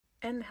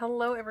And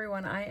hello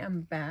everyone, I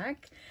am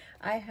back.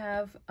 I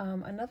have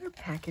another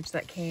package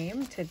that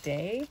came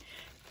today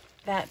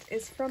that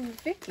is from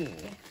Vicki.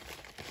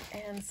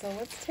 And so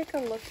let's take a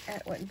look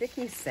at what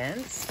Vicki sent.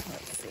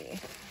 Let's see.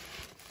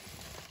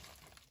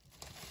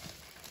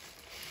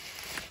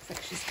 Looks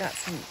like she's got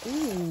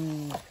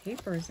some,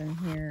 papers in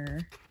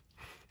here.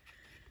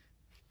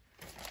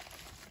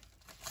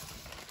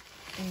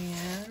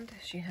 And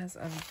she has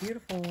a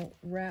beautiful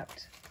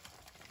wrapped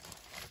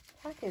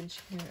package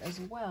here as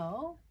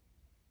well.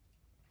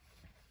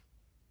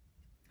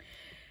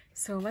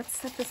 So let's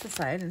set this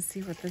aside and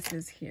see what this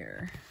is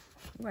here.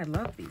 Oh, I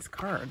love these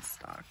card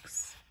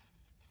stocks.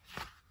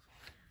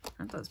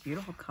 Aren't those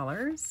beautiful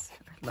colors?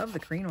 I love the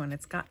green one.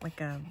 It's got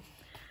like a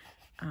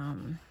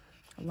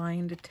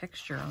lined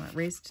texture on it,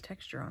 raised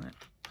texture on it.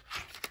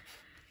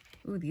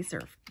 Ooh, these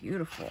are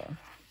beautiful.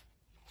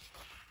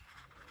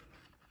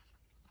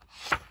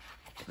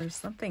 There's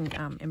something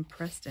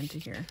impressed into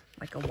here,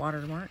 like a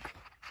watermark.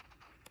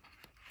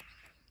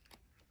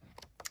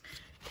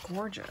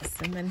 Gorgeous.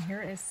 And then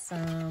here is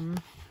some,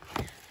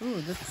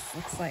 this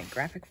looks like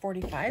graphic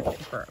 45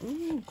 paper.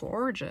 Ooh,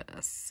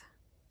 gorgeous.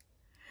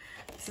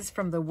 This is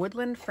from the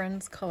Woodland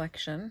Friends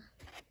collection.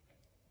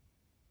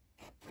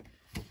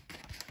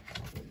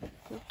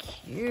 So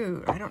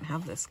cute. I don't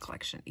have this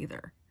collection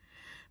either.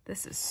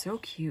 This is so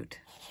cute.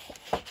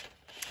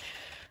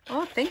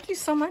 Oh, thank you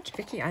so much,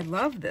 Vicki. I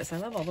love this. I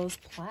love all those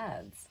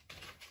plaids.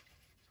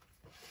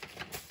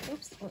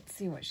 Oops, let's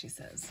see what she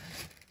says.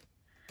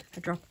 I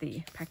dropped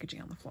the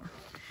packaging on the floor.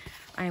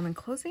 I am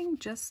enclosing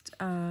just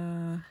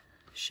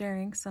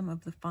sharing some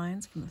of the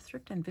finds from the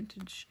thrift and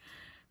vintage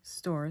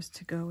stores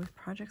to go with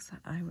projects that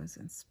I was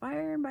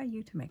inspired by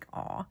you to make.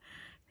 Aw,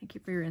 thank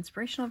you for your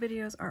inspirational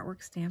videos,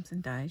 artwork, stamps,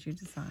 and dies you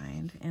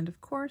designed. And of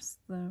course,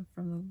 from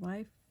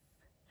the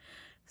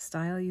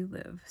lifestyle you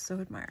live. So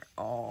admire.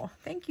 Aw,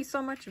 thank you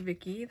so much,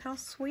 Vicki. How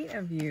sweet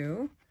of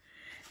you.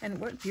 And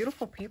what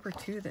beautiful paper,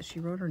 too, that she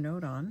wrote her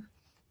note on.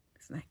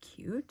 Isn't that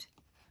cute?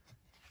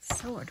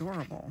 So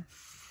adorable.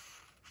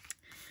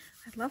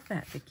 I love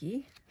that,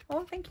 Vicki.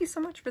 Oh, thank you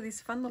so much for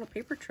these fun little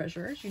paper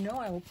treasures. You know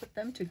I will put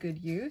them to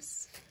good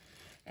use.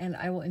 And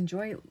I will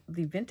enjoy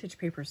the vintage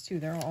papers too.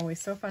 They're always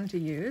so fun to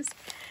use.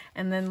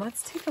 And then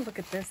let's take a look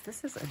at this.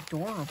 This is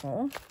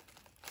adorable.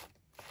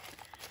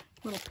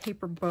 Little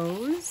paper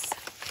bows.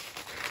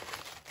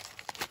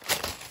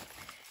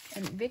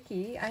 And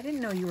Vicki, I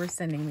didn't know you were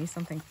sending me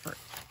something for,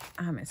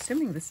 I'm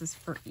assuming this is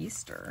for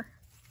Easter.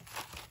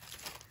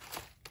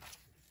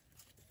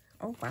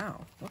 Oh,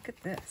 wow. Look at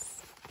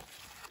this.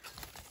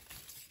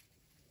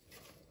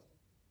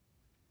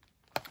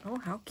 Oh,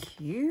 how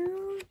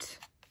cute.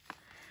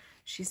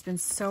 She's been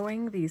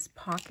sewing these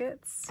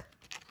pockets.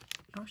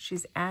 Oh,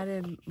 she's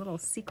added little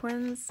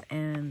sequins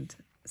and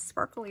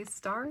sparkly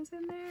stars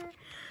in there.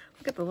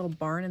 Look at the little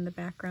barn in the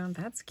background.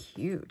 That's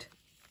cute.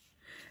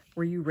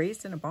 Were you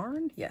raised in a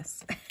barn?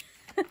 Yes.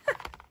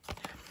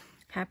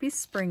 Happy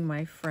spring,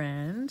 my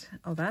friend.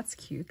 Oh, that's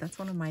cute. That's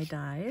one of my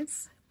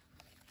dies.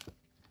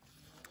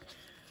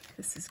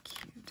 This is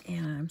cute.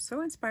 And I'm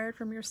so inspired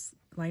from your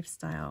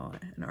lifestyle.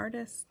 An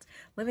artist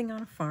living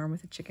on a farm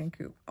with a chicken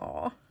coop.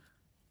 Aw.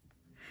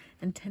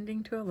 And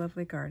tending to a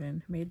lovely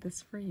garden. Made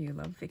this for you.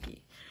 Love,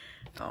 Vicki.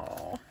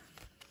 Aw.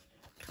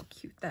 How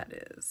cute that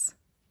is.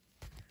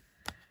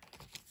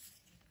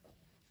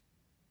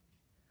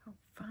 How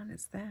fun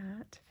is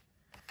that?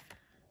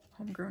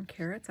 Homegrown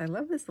carrots. I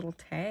love this little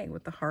tag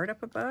with the heart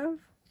up above.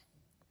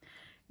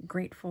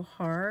 Grateful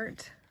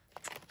heart.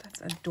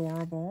 That's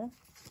adorable.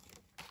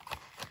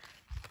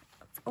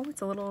 Oh,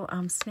 it's a little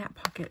snap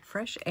pocket.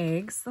 Fresh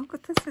eggs. Look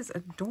at this. Is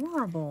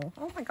adorable.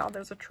 Oh my God,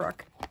 there's a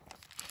truck.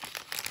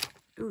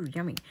 Ooh,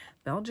 yummy.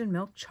 Belgian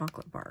milk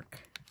chocolate bark.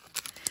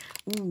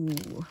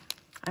 Ooh,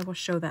 I will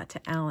show that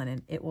to Alan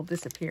and it will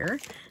disappear.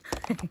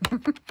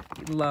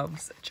 He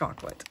loves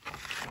chocolate.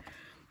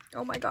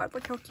 Oh my God,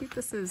 look how cute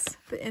this is.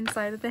 The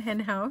inside of the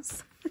hen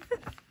house.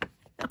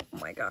 Oh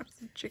my gosh,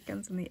 the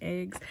chickens and the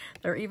eggs.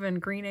 There are even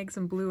green eggs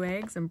and blue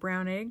eggs and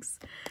brown eggs.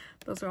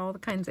 Those are all the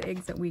kinds of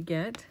eggs that we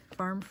get.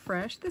 Farm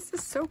fresh. This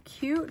is so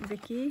cute,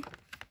 Vicki.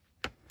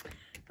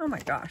 Oh my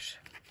gosh.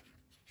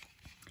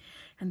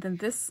 And then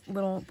this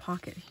little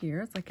pocket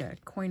here, it's like a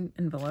coin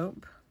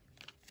envelope.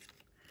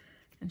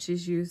 And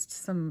she's used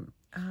some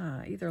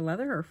either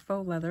leather or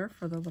faux leather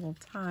for the little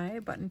tie,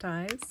 button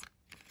ties.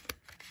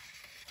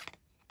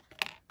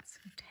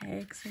 Some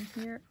tags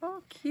in here.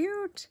 Oh,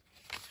 cute.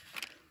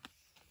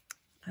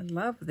 I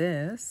love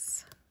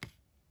this.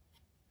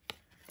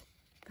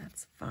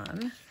 That's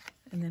fun.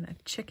 And then a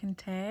chicken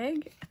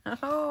tag.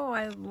 Oh,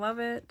 I love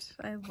it.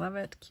 I love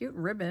it. Cute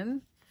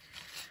ribbon.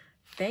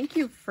 Thank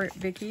you,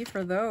 Vicki,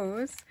 for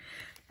those.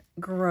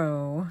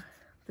 Grow.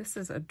 This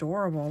is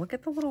adorable. Look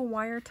at the little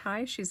wire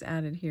tie she's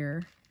added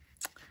here.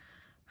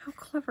 How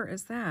clever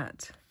is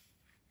that?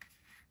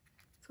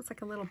 So it's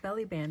like a little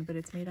belly band, but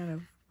it's made out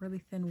of really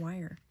thin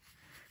wire.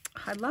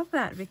 I love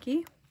that,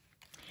 Vicki.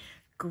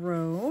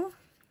 Grow.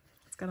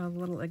 It's got a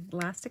little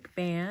elastic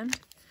band.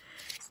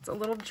 It's a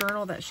little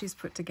journal that she's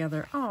put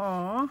together.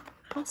 Aw,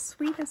 how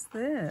sweet is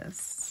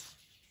this?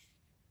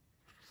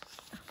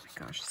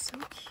 gosh, so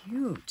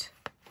cute.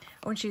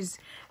 Oh, and she's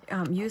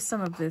used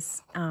some of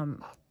this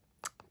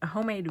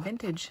homemade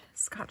vintage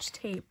Scotch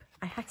tape.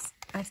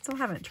 I still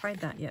haven't tried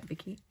that yet,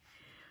 Vicki.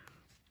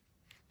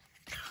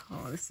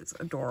 Oh, this is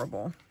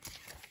adorable.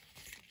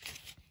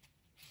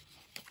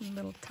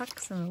 Little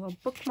tucks and a little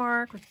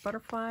bookmark with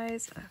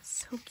butterflies. Oh,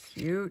 so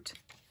cute.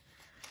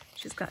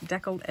 She's got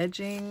deckled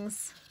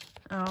edgings.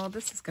 Oh,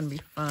 this is going to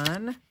be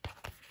fun.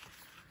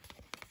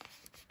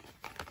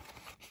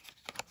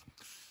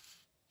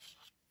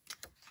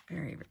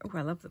 Very, oh,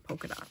 I love the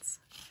polka dots.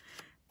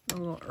 The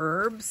little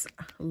herbs.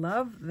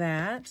 Love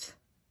that.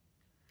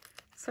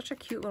 Such a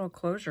cute little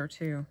closure,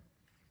 too.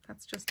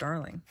 That's just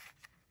darling.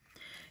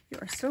 You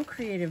are so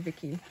creative,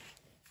 Vicki.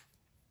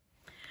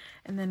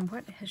 And then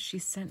what has she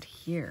sent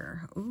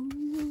here?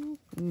 Ooh,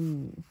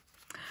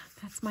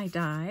 that's my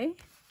die.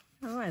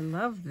 Oh, I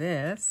love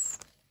this.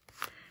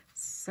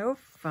 So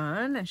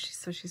fun. And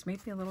she's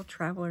made me a little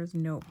traveler's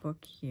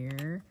notebook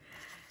here.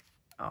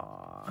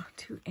 Aw,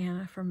 to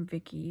Anna from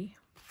Vicki.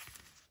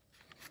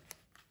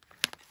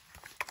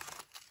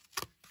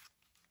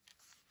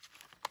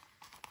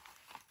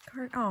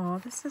 Oh,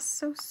 this is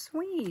so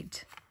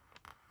sweet.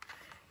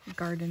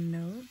 Garden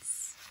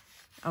notes.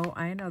 Oh,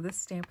 I know this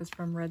stamp is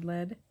from Red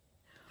Lead.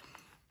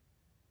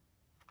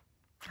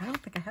 I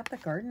don't think I have the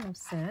garden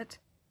set.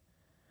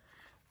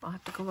 I'll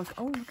have to go look.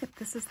 Oh, look at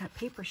this. Is that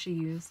paper she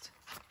used?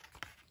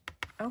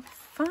 Oh,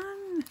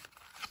 fun.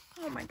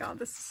 Oh my God,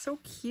 this is so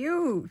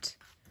cute.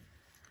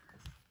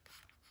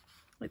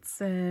 It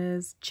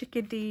says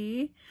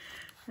Chickadee.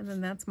 And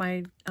then that's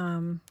my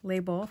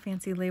label,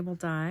 fancy label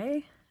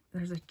die.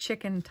 There's a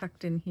chicken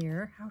tucked in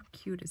here. How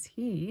cute is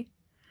he?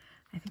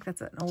 I think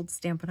that's an old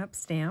Stampin' Up!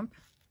 Stamp.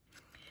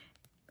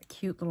 A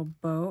cute little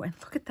bow. And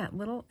look at that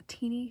little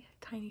teeny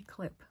tiny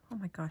clip. Oh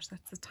my gosh,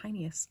 that's the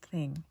tiniest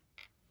thing.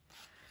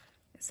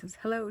 It says,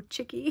 hello,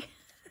 chickie.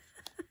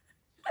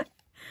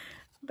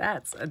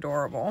 That's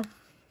adorable.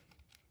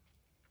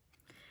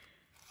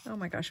 Oh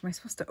my gosh, am I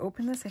supposed to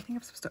open this? I think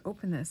I'm supposed to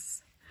open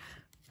this.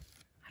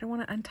 I don't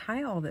want to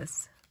untie all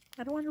this.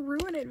 I don't want to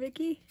ruin it,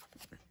 Vicki.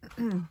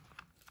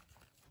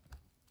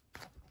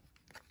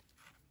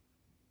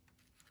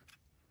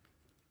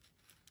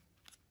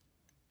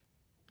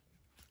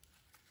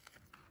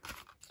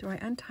 Do I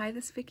untie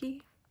this,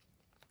 Vicki?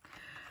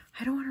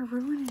 I don't want to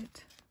ruin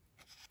it.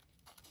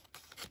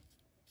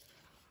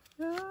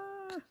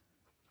 Ah.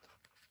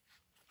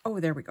 Oh,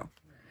 there we go.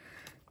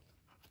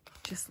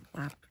 Just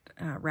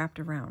wrapped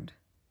around.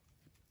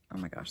 Oh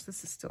my gosh,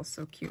 this is still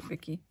so cute,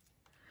 Vicki.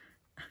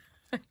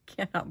 I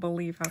cannot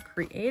believe how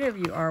creative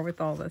you are with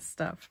all this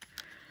stuff.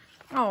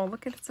 Oh,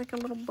 look at it's like a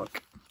little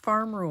book.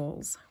 Farm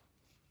rules.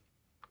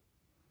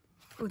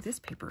 Oh, this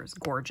paper is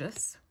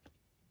gorgeous.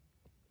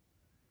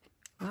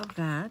 Love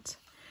that.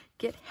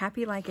 Get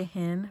happy like a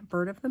hen,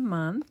 bird of the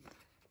month.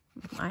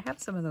 I have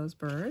some of those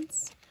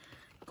birds.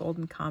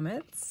 Golden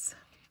comets.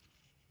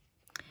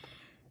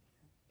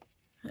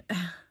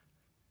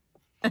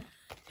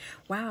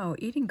 Wow,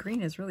 eating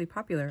green is really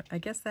popular. I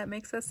guess that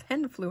makes us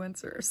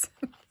henfluencers.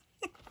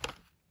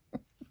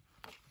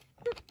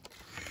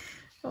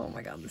 Oh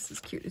my God, this is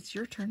cute. It's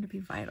your turn to be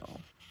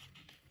vital.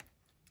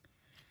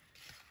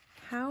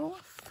 How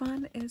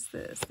fun is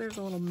this? There's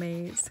a little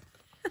maze.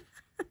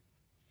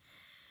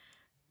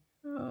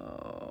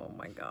 Oh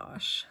my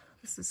gosh,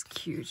 this is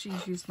cute.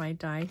 She's used my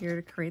die here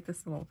to create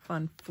this little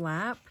fun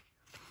flap.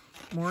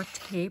 More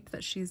tape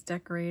that she's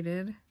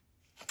decorated.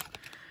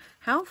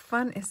 How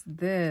fun is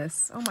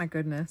this? Oh my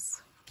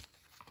goodness.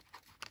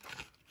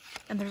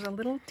 And there's a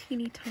little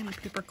teeny tiny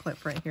paper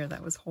clip right here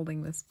that was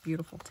holding this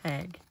beautiful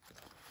tag.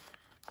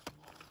 Oh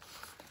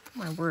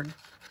my word.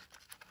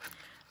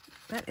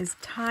 That is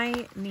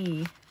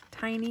tiny,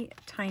 tiny,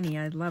 tiny.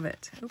 I love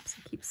it. Oops,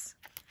 it keeps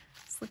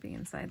slipping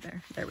inside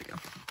there. There we go.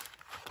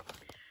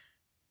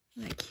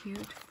 Isn't that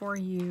cute? For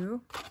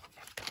you.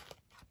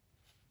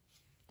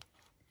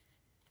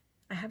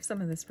 I have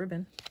some of this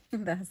ribbon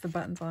that has the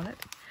buttons on it.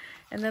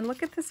 And then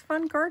look at this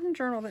fun garden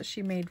journal that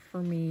she made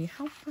for me.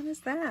 How fun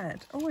is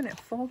that? Oh, and it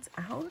folds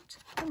out.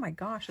 Oh my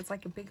gosh, it's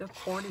like a big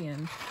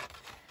accordion.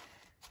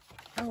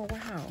 Oh,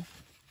 wow.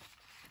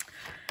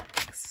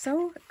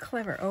 So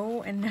clever.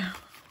 Oh, and now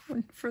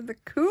for the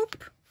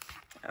coupe.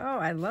 Oh,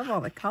 I love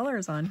all the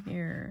colors on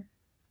here.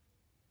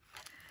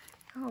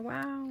 Oh,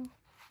 wow.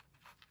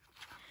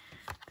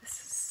 This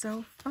is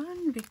so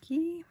fun,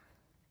 Vicki.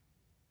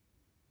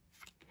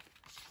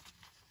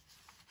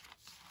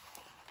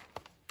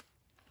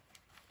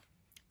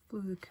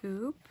 Flew the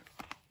coop.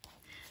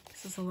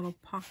 This is a little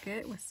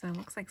pocket with some,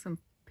 looks like some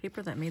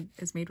paper that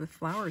is made with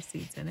flower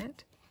seeds in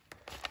it.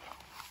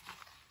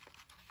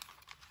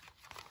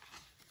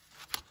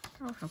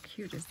 Oh, how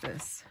cute is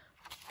this?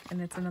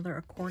 And it's another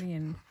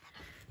accordion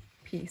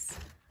piece.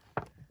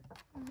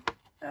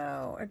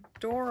 Oh,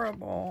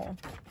 adorable.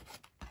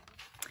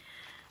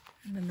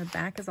 And then the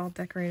back is all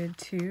decorated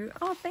too.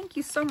 Oh, thank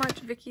you so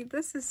much, Vicki.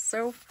 This is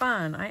so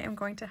fun. I am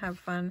going to have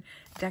fun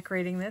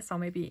decorating this. I'll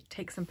maybe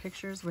take some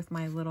pictures with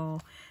my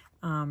little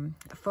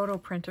a photo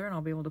printer, and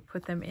I'll be able to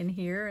put them in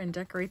here and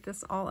decorate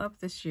this all up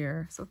this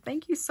year. So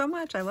thank you so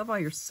much. I love all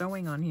your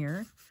sewing on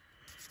here.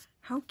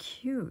 How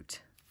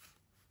cute.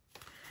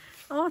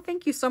 Oh,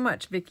 thank you so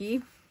much,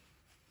 Vicki.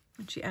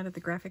 And she added the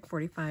Graphic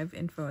 45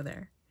 info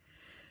there.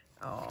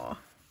 Oh,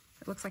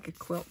 it looks like a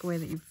quilt the way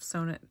that you've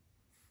sewn it.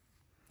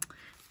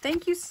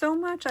 Thank you so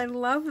much. I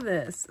love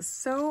this.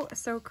 So,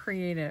 so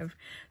creative.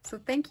 So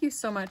thank you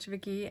so much,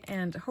 Vicki,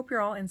 and I hope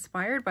you're all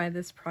inspired by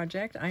this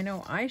project. I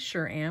know I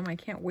sure am. I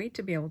can't wait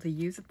to be able to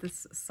use it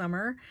this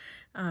summer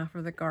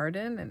for the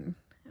garden, and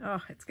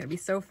oh, it's going to be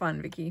so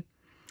fun, Vicki.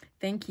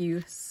 Thank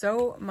you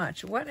so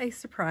much. What a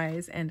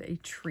surprise and a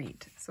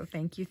treat. So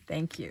thank you,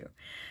 thank you.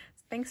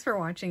 Thanks for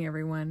watching,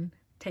 everyone.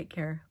 Take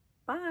care.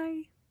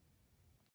 Bye.